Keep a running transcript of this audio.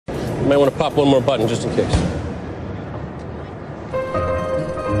might want to pop one more button just in case.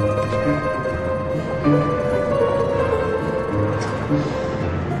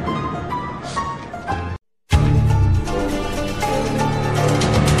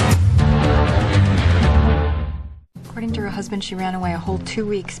 According to her husband, she ran away a whole 2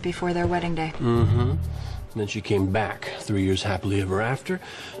 weeks before their wedding day. Mm-hmm. And then she came back. 3 years happily ever after.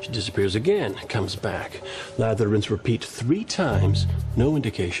 She disappears again, comes back. Lather, rinse, repeat 3 times. No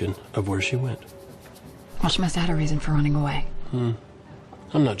indication of where she went. Well, she must have had a reason for running away. I'm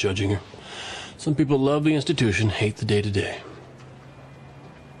not judging her. Some people love the institution, hate the day-to-day.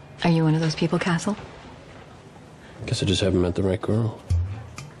 Are you one of those people, Castle? Guess I just haven't met the right girl.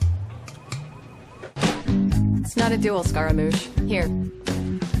 It's not a duel, Scaramouche. Here.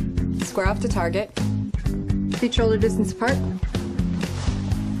 Square off to target. Feet shoulder distance apart.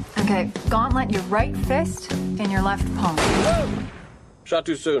 Okay, gauntlet your right fist in your left palm. Shot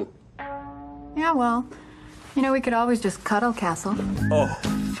too soon. Yeah, well, you know, we could always just cuddle, Castle. Oh,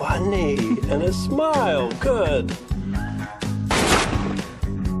 funny. And a smile. Good.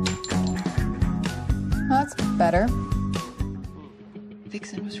 That's better.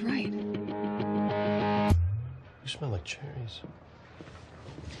 Vixen was right. You smell like cherries.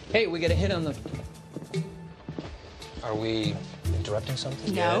 Hey, we get a hit on the... Are we interrupting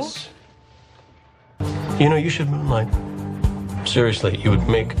something? No. Yes. You know, you should moonlight. Seriously, you would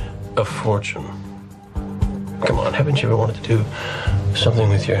make a fortune. Come on, haven't you ever wanted to do something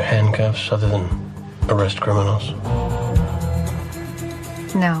with your handcuffs other than arrest criminals?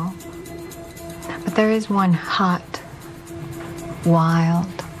 No. But there is one hot, wild,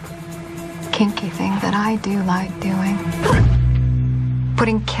 kinky thing that I do like doing.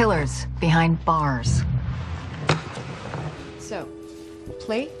 Putting killers behind bars. So,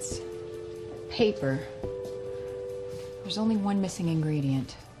 plates, paper. There's only one missing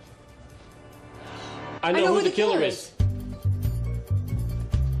ingredient. I know who the killer is.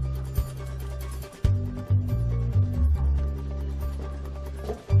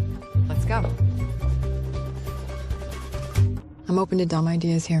 Let's go. I'm open to dumb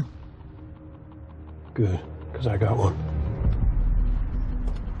ideas here. Good, because I got one.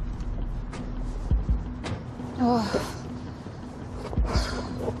 Oh.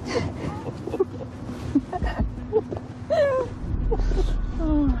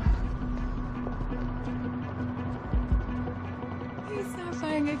 Please stop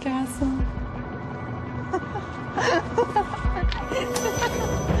playing a castle.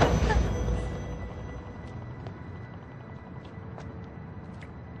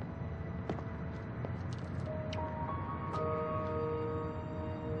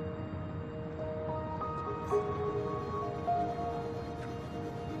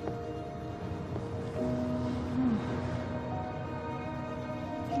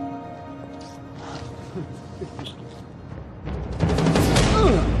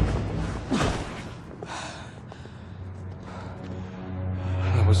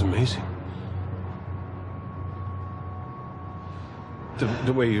 That was amazing.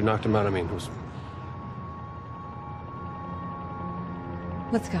 The way you knocked him out, I mean, was...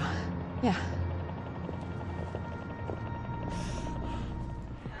 Let's go. Yeah.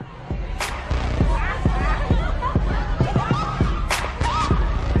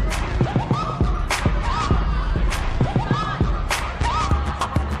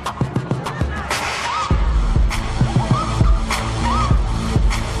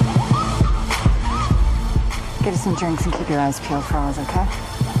 Get us some drinks and keep your eyes peeled for us, okay?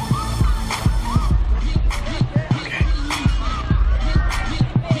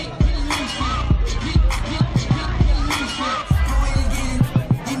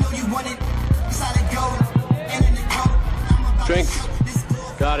 Drinks.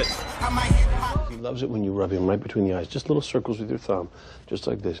 Got it. He loves it when you rub him right between the eyes. Just little circles with your thumb. Just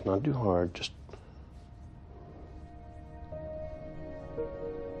like this. Not too hard. Just...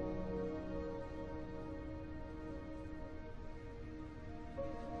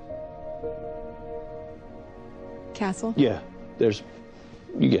 Castle? Yeah. There's...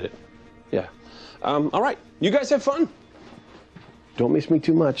 You get it. Yeah. All right. You guys have fun. Don't miss me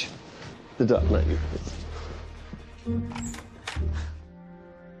too much. The duck, not you.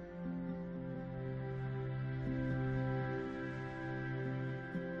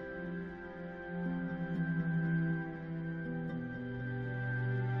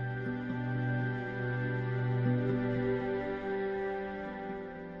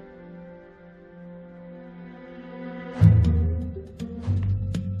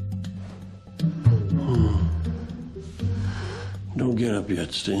 Don't get up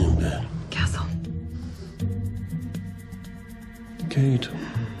yet. Stay in bed. Castle. Kate,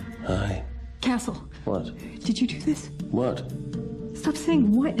 Hi. Castle, What? did you do this? What? Stop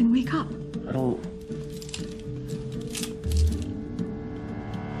saying what and wake up. I don't...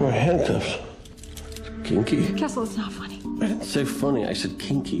 My handcuffs. Kinky. Castle, it's not funny. I didn't say funny, I said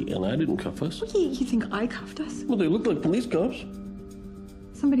kinky, and I didn't cuff us. What, you think I cuffed us? Well, they look like police cuffs.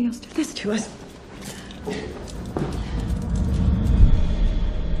 Somebody else did this to us.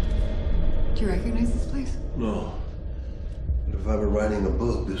 Do you recognize this place? No. But if I were writing a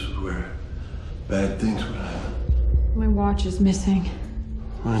book, this is where bad things would happen. My watch is missing.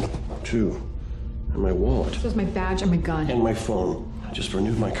 Mine, too. And my wallet. So is my badge and my gun. And my phone. I just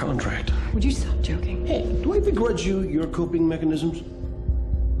renewed my contract. Would you stop joking? Hey, do I begrudge you your coping mechanisms?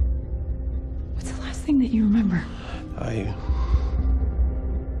 What's the last thing that you remember?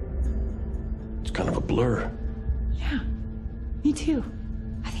 It's kind of a blur. Yeah, me too.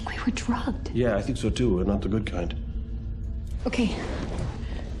 I think we were drugged. Yeah, I think so too, and not the good kind. Okay,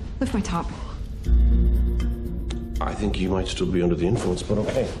 lift my top. I think you might still be under the influence, but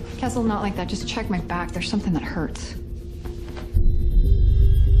okay. Castle, not like that. Just check my back. There's something that hurts.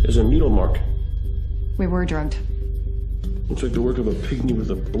 There's a needle mark. We were drugged. Looks like the work of a pygmy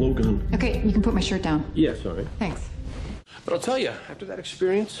with a blowgun. Okay, you can put my shirt down. Yeah, sorry. Thanks. But I'll tell you, after that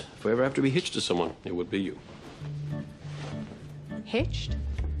experience, if I ever have to be hitched to someone, it would be you. Hitched?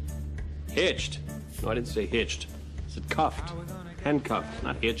 Hitched. No, I didn't say hitched. I said cuffed. Handcuffed,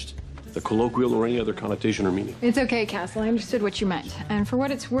 not hitched. The colloquial or any other connotation or meaning. It's okay, Castle. I understood what you meant. And for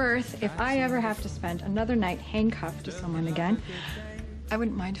what it's worth, if I ever have to spend another night handcuffed to someone again, I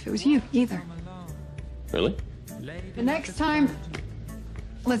wouldn't mind if it was you, either. Really? The next time,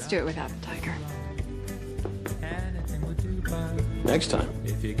 let's do it without the tiger. Next time.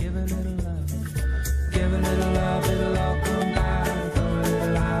 If you give a little love, it'll all come back. Throw a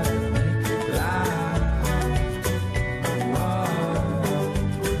little out and make it live.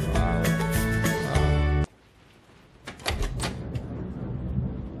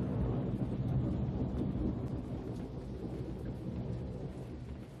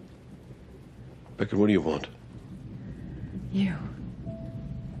 Beckett, what do you want? You.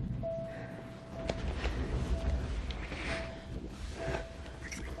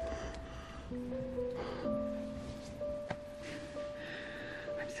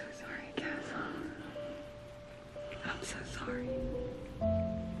 I'm so sorry, Castle. I'm so sorry.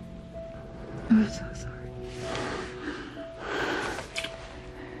 I'm so sorry.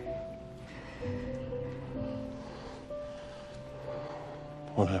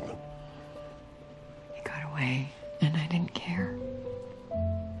 What happened? He got away, and I didn't care.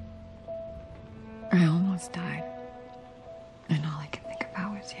 I almost died, and all I could think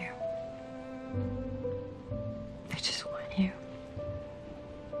about was you. I just want you.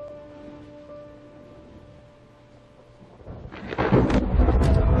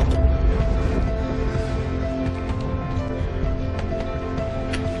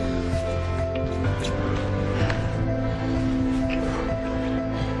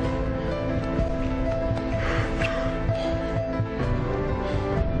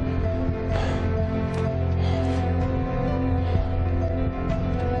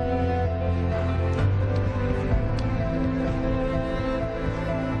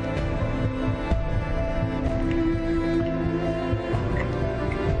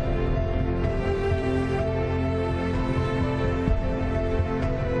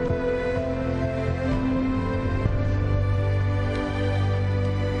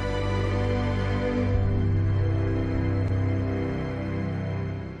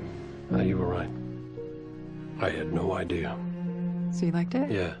 You were right. I had no idea. So you liked it?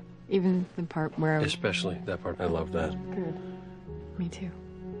 Yeah, Even the part where I was... especially that part. I loved that. Good. Me too.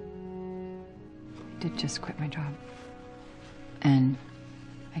 I did just quit my job. And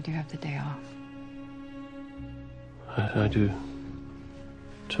I do have the day off. I do,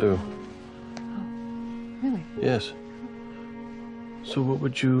 too. Oh, really? Yes. So what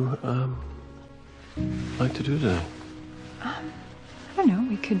would you, like to do today? I don't know.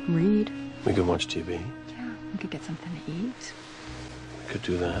 We could read. We could watch TV. Yeah. We could get something to eat. We could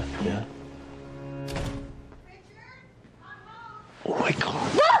do that, yeah. Oh my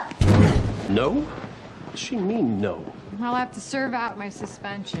God. No? What does she mean, no? I'll have to serve out my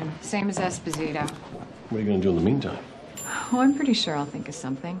suspension, same as Esposito. What are you gonna do in the meantime? Oh, I'm pretty sure I'll think of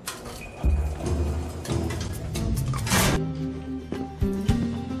something.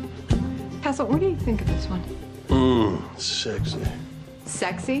 Castle, what do you think of this one? Sexy.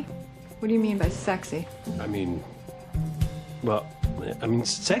 Sexy? What do you mean by sexy? I mean, well, I mean,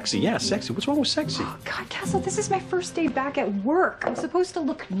 sexy, yeah, sexy. What's wrong with sexy? Oh, God, Castle, this is my first day back at work. I'm supposed to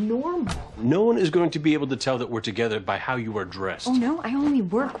look normal. No one is going to be able to tell that we're together by how you are dressed. Oh, no, I only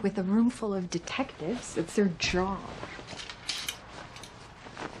work with a room full of detectives. It's their job.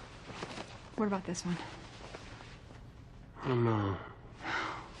 What about this one? Oh, no.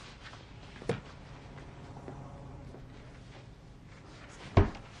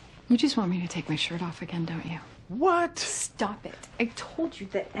 You just want me to take my shirt off again, don't you? What? Stop it. I told you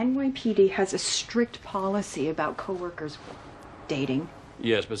that NYPD has a strict policy about coworkers dating.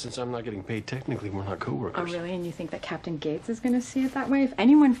 Yes, but since I'm not getting paid, technically we're not coworkers. Oh, really? And you think that Captain Gates is going to see it that way? If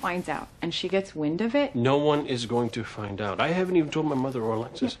anyone finds out and she gets wind of it... No one is going to find out. I haven't even told my mother or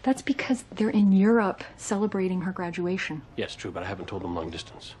Alexis. Yeah, that's because they're in Europe celebrating her graduation. Yes, true, but I haven't told them long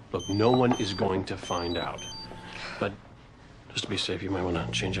distance. Look, no one is going to find out. But just to be safe, you might want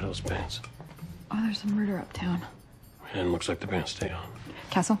to change out those pants. Oh, there's a murder uptown. And looks like the pants stay on.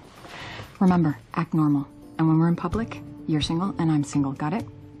 Castle, remember, act normal. And when we're in public, you're single and I'm single. Got it?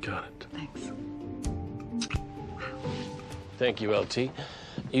 Got it. Thanks. Thank you, LT.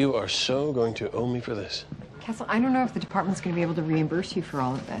 You are so going to owe me for this. Castle, I don't know if the department's going to be able to reimburse you for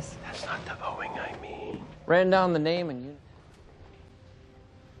all of this. That's not the owing I mean. Ran down the name and you.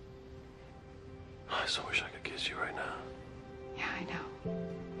 I so wish I could kiss you right now. Yeah, I know.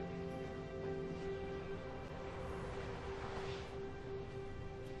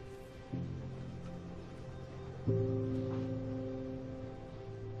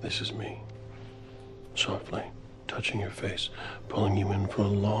 This is me, softly touching your face, pulling you in for a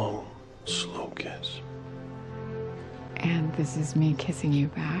long, slow kiss. And this is me kissing you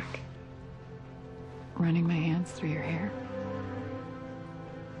back, running my hands through your hair.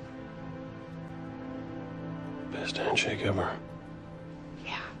 Best handshake ever.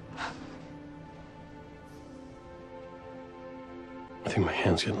 Yeah. I think my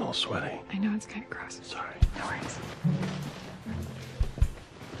hand's getting a little sweaty. I know it's kind of gross. Sorry. No worries.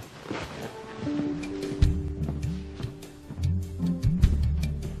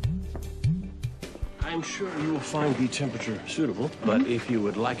 I'm sure you will find the temperature suitable, but if you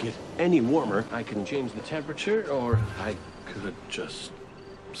would like it any warmer, I can change the temperature, or I could just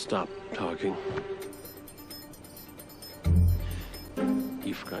stop talking.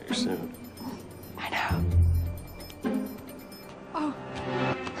 You forgot your suit. I know. Oh,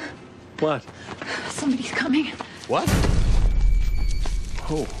 What? somebody's coming. What?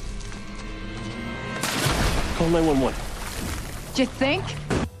 Oh. Call 911. Do you think?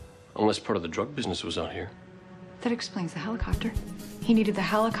 Unless part of the drug business was out here. That explains the helicopter. He needed the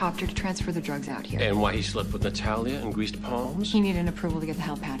helicopter to transfer the drugs out here. And why he slept with Natalia and greased palms? He needed an approval to get the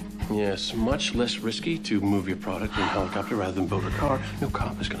helipad. Yes, much less risky to move your product in a helicopter rather than boat or car. No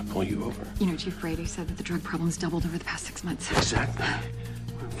cop is going to pull you over. You know, Chief Brady said that the drug problem's doubled over the past 6 months. Exactly.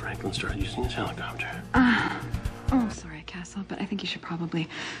 When Franklin started using his helicopter. Oh, sorry, Castle, but I think you should probably...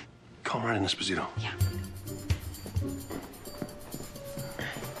 Call right in, Esposito. Yeah.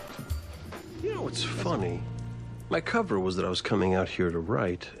 You know what's funny? My cover was that I was coming out here to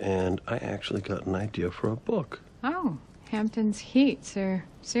write, and I actually got an idea for a book. Oh, Hampton's Heat. You're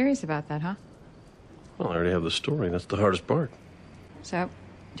serious about that, huh? Well, I already have the story. That's the hardest part. So,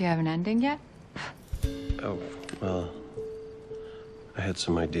 do you have an ending yet? Oh, well, I had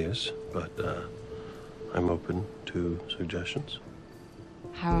some ideas, but I'm open to suggestions.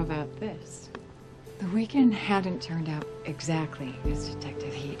 How about this? The weekend hadn't turned out exactly as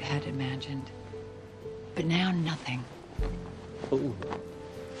Detective Heat had imagined. But now nothing. Oh.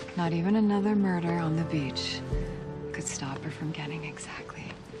 Not even another murder on the beach could stop her from getting exactly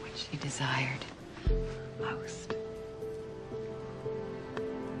what she desired most.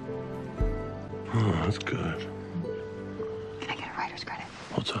 Oh, that's good. Can I get a writer's credit?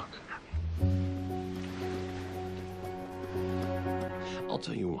 We'll talk. I'll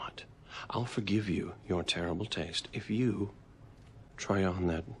tell you what. I'll forgive you your terrible taste if you try on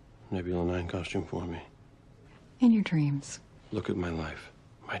that Nebula 9 costume for me. In your dreams. Look at my life.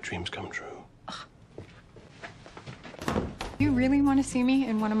 My dreams come true. You really want to see me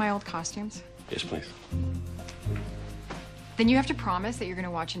in one of my old costumes? Yes, please. Then you have to promise that you're going to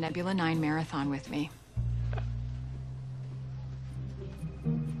watch a Nebula 9 marathon with me.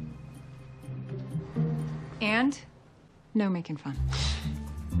 And no making fun.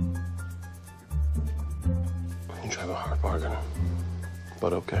 You drive a hard bargain,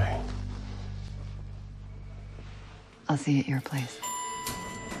 but okay. I'll see you at your place.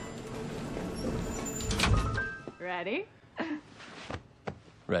 Ready?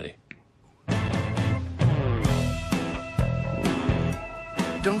 Ready.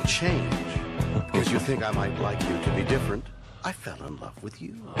 Don't change because you think I might like you to be different. I fell in love with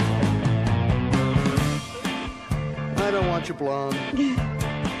you. I don't want you blonde.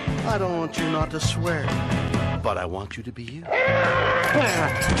 I don't want you not to swear. But I want you to be you. Do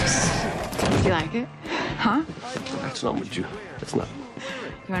you like it? Huh? That's not what you... That's not...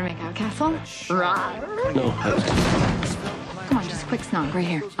 You want to make out, Castle? No. Come on, just a quick snog right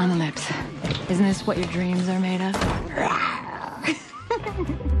here, on the lips. Isn't this what your dreams are made of?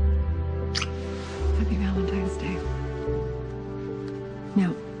 Happy Valentine's Day.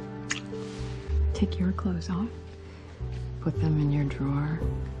 Now, take your clothes off, put them in your drawer,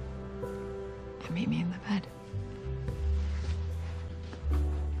 and meet me in the bed.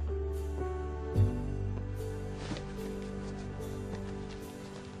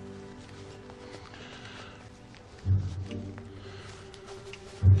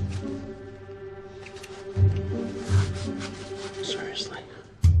 Seriously.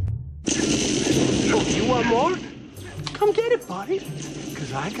 Oh, you want more? Come get it, buddy.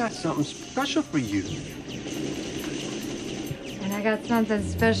 Because I got something special for you. And I got something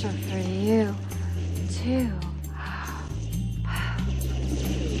special for you, too.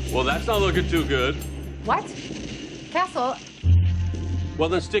 Well, that's not looking too good. What? Castle, Well,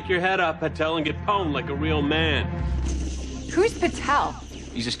 then stick your head up, Patel, and get pwned like a real man. who's Patel?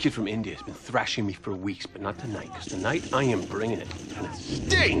 He's this kid from India. He's been thrashing me for weeks, but not tonight, because tonight I am bringing it. And it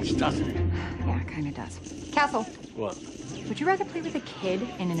stings, doesn't it? Yeah, it kind of does. Castle, What? would you rather play with a kid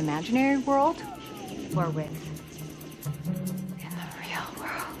in an imaginary world or with in the real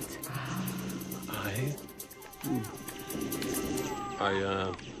world?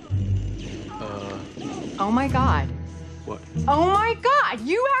 Oh my God. What? Oh my God,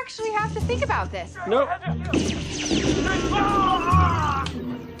 you actually have to think about this. Nope.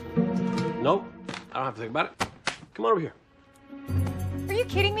 Nope. I don't have to think about it. Come on over here. Are you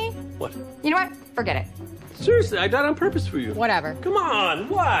kidding me? What? You know what? Forget it. Seriously, I did it on purpose for you. Whatever. Come on,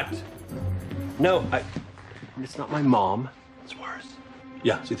 what? No, it's not my mom. It's worse.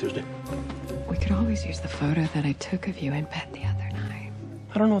 Yeah, see you Thursday. We could always use the photo that I took of you in bed the other night.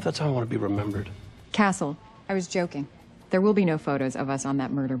 I don't know if that's how I want to be remembered. Castle, I was joking. There will be no photos of us on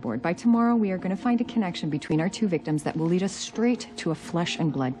that murder board. By tomorrow, we are going to find a connection between our two victims that will lead us straight to a flesh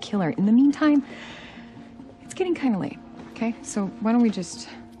and blood killer. In the meantime, it's getting kind of late, okay? So why don't we just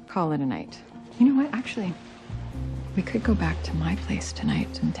call it a night? You know what? Actually, we could go back to my place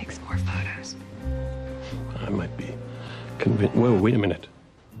tonight and take some more photos. I might be convinced. Whoa, wait a minute.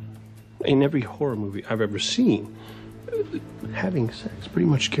 In every horror movie I've ever seen, having sex pretty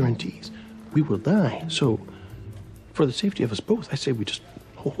much guarantees we will die. So, for the safety of us both, I say we just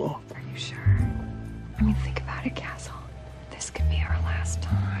hold off. Are you sure? I mean, think about it, Castle. This could be our last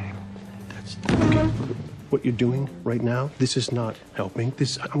time. That's what you're doing right now. This is not helping.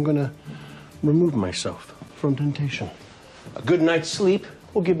 I'm gonna remove myself from temptation. A good night's sleep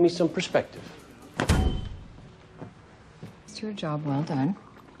will give me some perspective. It's your job well done.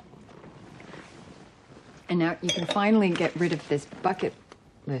 And now you can finally get rid of this bucket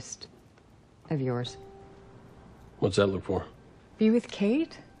list of yours. What's that look for? Be with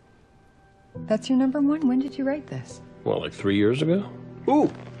Kate? That's your number one? When did you write this? Well, like 3 years ago? Ooh,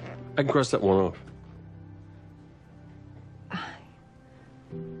 I can cross that one off.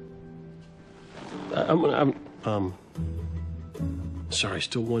 I'm sorry,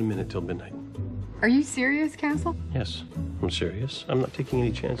 still 1 minute till midnight. Are you serious, Castle? Yes, I'm serious. I'm not taking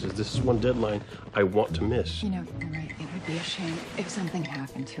any chances. This is one deadline I want to miss. You know, you're right. It would be a shame if something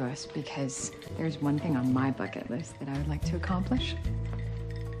happened to us because there's one thing on my bucket list that I would like to accomplish.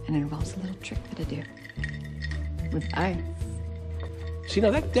 And it involves a little trick that I do. With ice. See,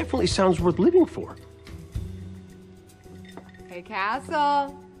 now that definitely sounds worth living for. Hey,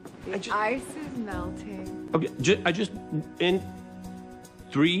 Castle. The ice is melting. Okay, in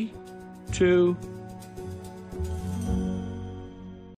 3, 2,